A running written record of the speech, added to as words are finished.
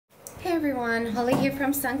everyone, Holly here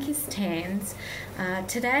from Sunkissed Tans.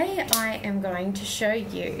 Today I am going to show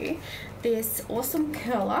you this awesome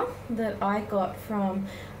curler that I got from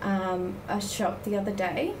a shop the other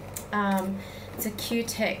day. It's a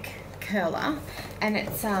Cutek curler and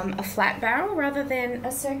it's a flat barrel rather than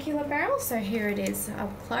a circular barrel, so here it is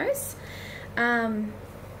up close.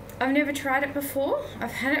 I've never tried it before.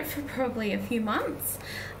 I've had it for probably a few months.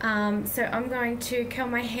 So I'm going to curl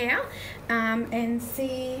my hair and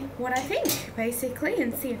see what I think, basically,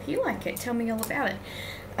 and see if you like it. Tell me all about it.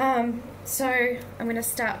 So I'm going to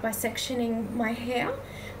start by sectioning my hair.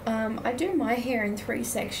 I do my hair in 3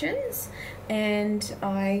 sections, and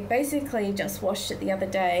I basically just washed it the other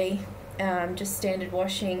day, just standard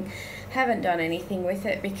washing. Haven't done anything with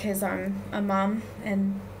it because I'm a mum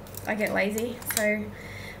and I get lazy, so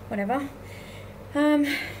whatever.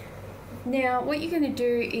 Now what you're going to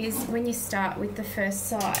do is, when you start with the first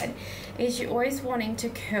side, is you're always wanting to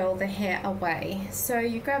curl the hair away. So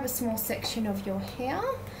you grab a small section of your hair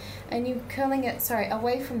and you're curling it,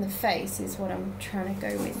 away from the face is what I'm trying to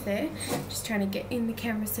go with there. Just trying to get in the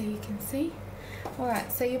camera so you can see.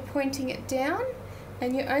 Alright, so you're pointing it down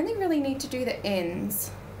and you only really need to do the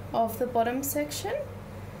ends of the bottom section.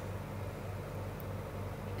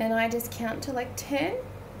 And I just count to like 10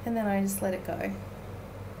 and then I just let it go.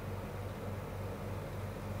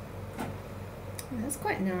 And that's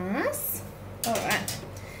quite nice. Alright, so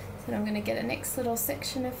then I'm going to get a next little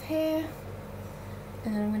section of hair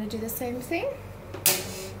and then I'm going to do the same thing.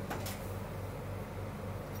 Just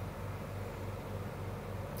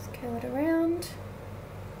curl it around.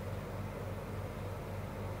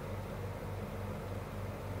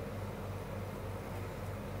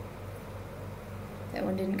 That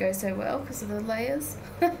one didn't go so well because of the layers.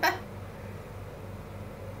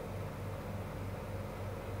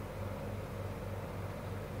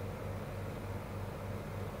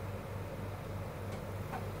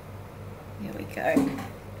 There we go.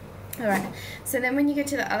 Alright, so then when you get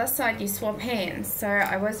to the other side, you swap hands. So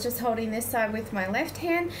I was just holding this side with my left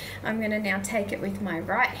hand. I'm going to now take it with my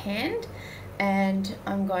right hand and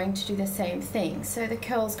I'm going to do the same thing. So the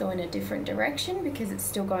curls go in a different direction because it's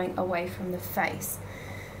still going away from the face.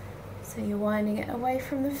 So you're winding it away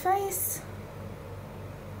from the face.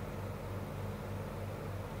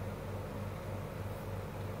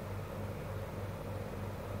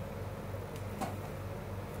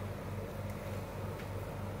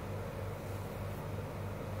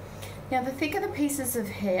 Now the thicker the pieces of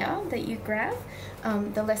hair that you grab,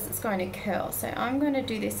 the less it's going to curl. So I'm going to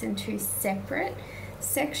do this in 2 separate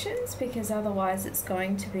sections because otherwise it's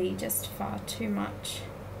going to be just far too much.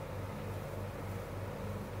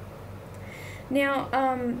 Now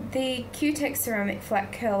the Cutek ceramic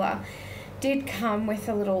flat curler did come with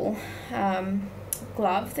a little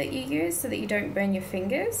glove that you use so that you don't burn your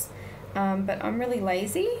fingers, but I'm really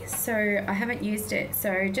lazy so I haven't used it,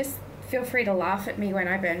 so just feel free to laugh at me when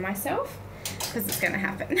I burn myself because it's going to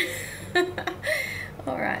happen.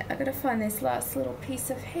 Alright, I've got to find this last little piece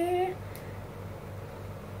of hair.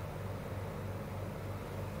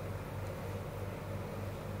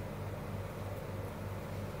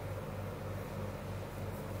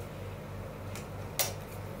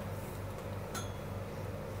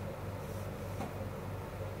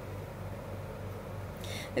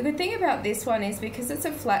 The good thing about this one is because it's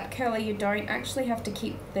a flat curler, you don't actually have to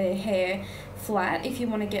keep the hair flat. If you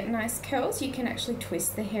want to get nice curls, you can actually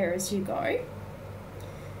twist the hair as you go. Alright,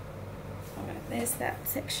 there's that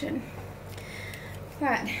section.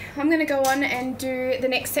 Right, I'm going to go on and do the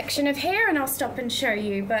next section of hair and I'll stop and show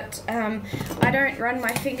you, but I don't run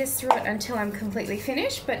my fingers through it until I'm completely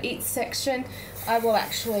finished, but each section I will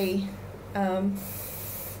actually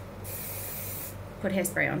put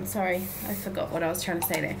hairspray on. Sorry, I forgot what I was trying to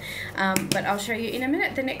say there. But I'll show you in a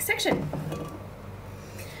minute the next section.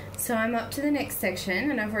 So I'm up to the next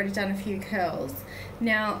section and I've already done a few curls.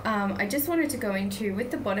 Now I just wanted to go into,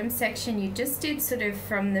 with the bottom section, you just did sort of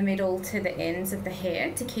from the middle to the ends of the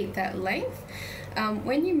hair to keep that length.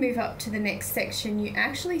 When you move up to the next section, you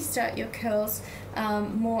actually start your curls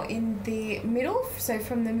more in the middle, so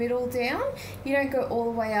from the middle down. You don't go all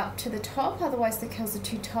the way up to the top, otherwise the curls are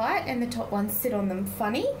too tight and the top ones sit on them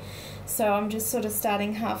funny. So I'm just sort of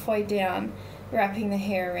starting halfway down, wrapping the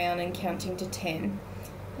hair around and counting to 10.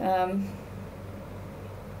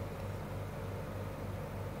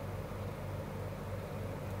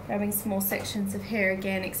 Grabbing small sections of hair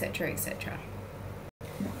again, etc, etc.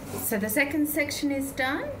 So the second section is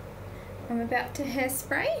done. I'm about to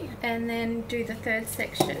hairspray and then do the third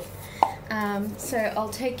section. So I'll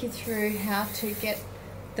take you through how to get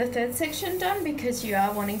the third section done because you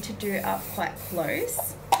are wanting to do it up quite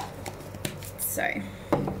close. So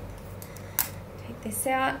this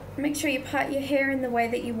out. Make sure you part your hair in the way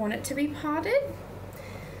that you want it to be parted.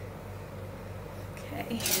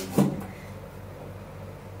 Okay.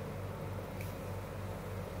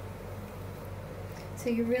 So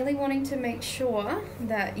you're really wanting to make sure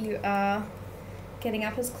that you are getting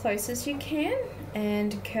up as close as you can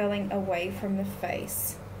and curling away from the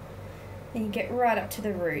face. And you get right up to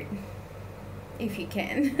the root, if you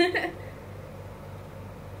can.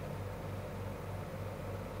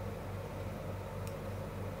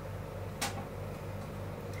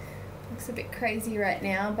 Looks a bit crazy right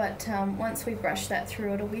now, but once we brush that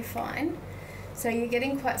through, it'll be fine. So you're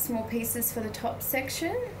getting quite small pieces for the top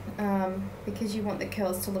section because you want the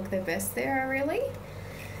curls to look their best there, really.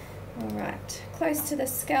 Alright, close to the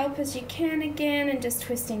scalp as you can again, and just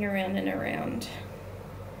twisting around and around.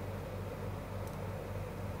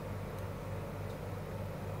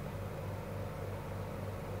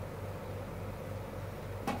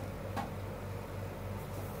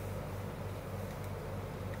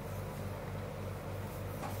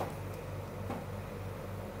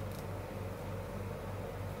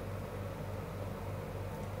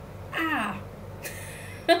 Ah!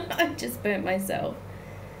 I just burnt myself.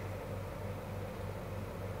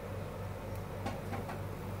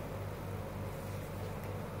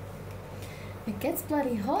 It gets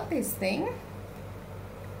bloody hot, this thing.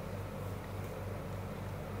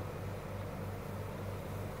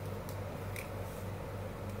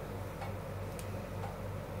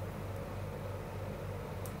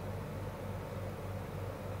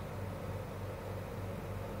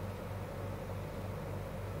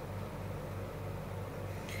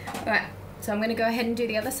 Alright, so I'm going to go ahead and do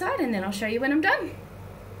the other side and then I'll show you when I'm done.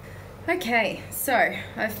 Okay, so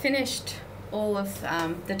I've finished all of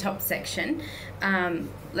the top section.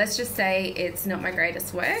 Let's just say it's not my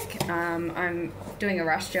greatest work. I'm doing a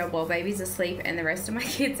rush job while baby's asleep and the rest of my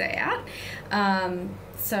kids are out.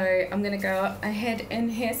 So I'm going to go ahead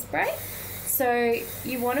and hairspray. So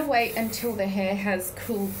you want to wait until the hair has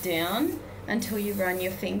cooled down until you run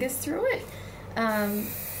your fingers through it.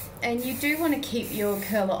 And you do want to keep your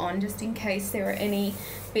curler on just in case there are any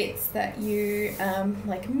bits that you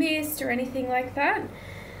like missed or anything like that.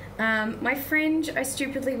 My fringe, I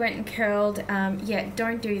stupidly went and curled. Yeah,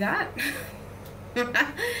 don't do that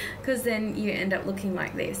because then you end up looking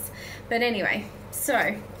like this. But anyway, so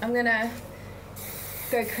I'm gonna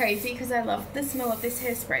go crazy because I love the smell of this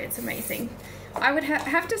hairspray. It's amazing. I would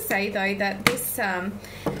have to say though that this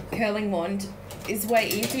curling wand is way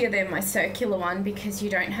easier than my circular one because you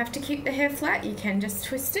don't have to keep the hair flat, you can just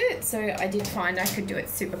twist it. So I did find I could do it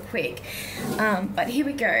super quick. But here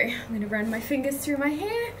we go. I'm going to run my fingers through my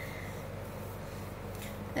hair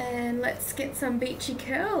and let's get some beachy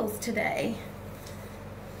curls today.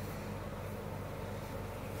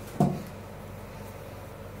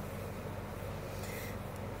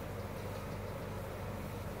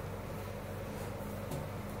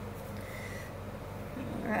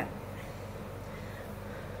 Alright.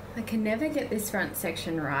 I can never get this front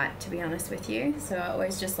section right, to be honest with you, so I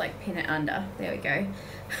always just like pin it under. There we go.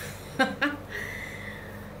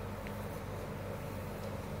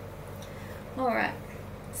 Alright,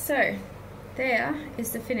 so there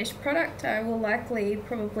is the finished product. I will likely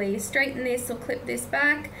probably straighten this or clip this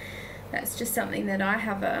back. That's just something that I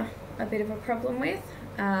have a bit of a problem with.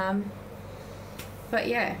 But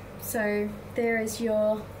yeah, so there is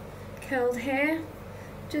your curled hair.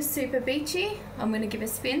 Just super beachy. I'm going to give a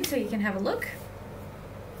spin so you can have a look.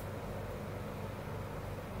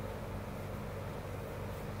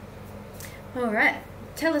 Alright,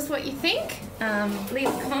 tell us what you think. Leave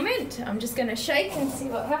a comment. I'm just going to shake and see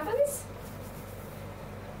what happens.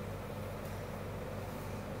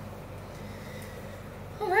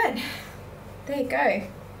 Alright, there you go.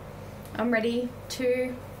 I'm ready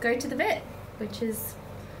to go to the vet, which is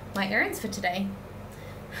my errands for today.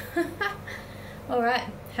 Alright,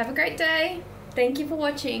 have a great day. Thank you for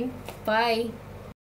watching. Bye.